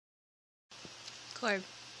Corb,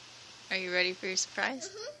 are you ready for your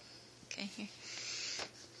surprise? Okay, here.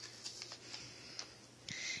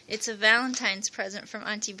 It's a Valentine's present from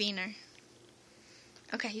Auntie Beaner.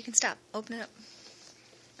 Okay, you can stop. Open it up.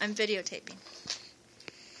 I'm videotaping.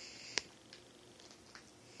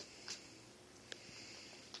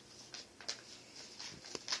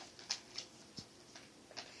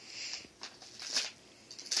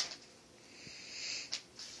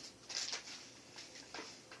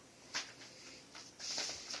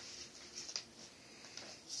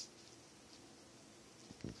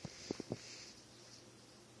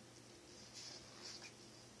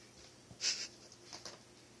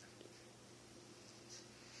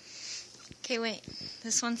 Okay, wait.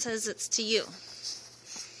 This one says it's to you.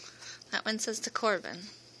 That one says to Corbin.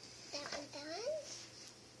 That one does?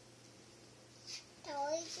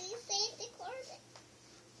 Totally say to Corbin.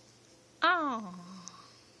 Oh.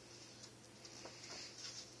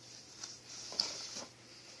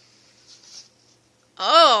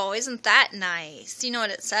 Oh, isn't that nice? Do you know what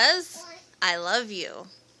it says? What? I love you.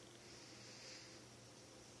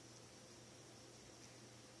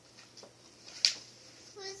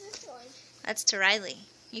 What is this one? That's to Riley.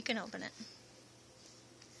 You can open it.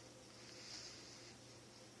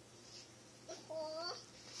 Aw.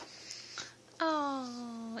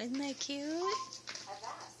 Oh, isn't that cute?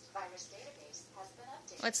 Avast virus database has been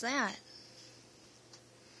updated. What's that?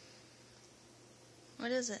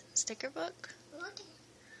 What is it? Sticker book? Look.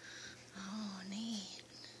 Oh, neat.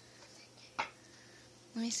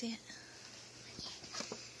 Let me see it.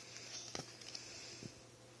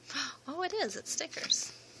 Oh, it is. It's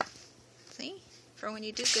stickers. See? For when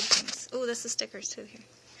you do good things. Oh, this is stickers too here.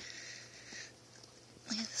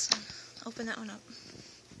 Look at this one. Open that one up.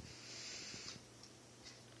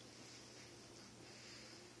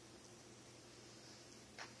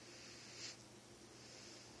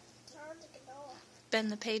 It's hard to get off.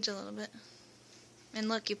 Bend the page a little bit. And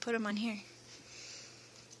look, you put them on here.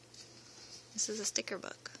 This is a sticker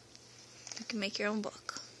book. You can make your own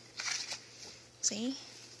book. See?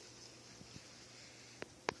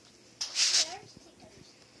 There's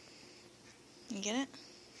stickers. You get it?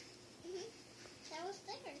 That was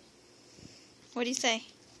stickers. What do you say?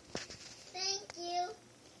 Thank you.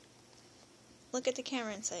 Look at the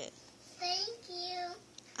camera and say it. Thank you.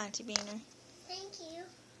 Auntie Beaner. Thank you.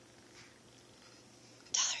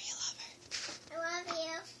 Tell her you love her. I love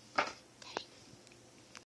you.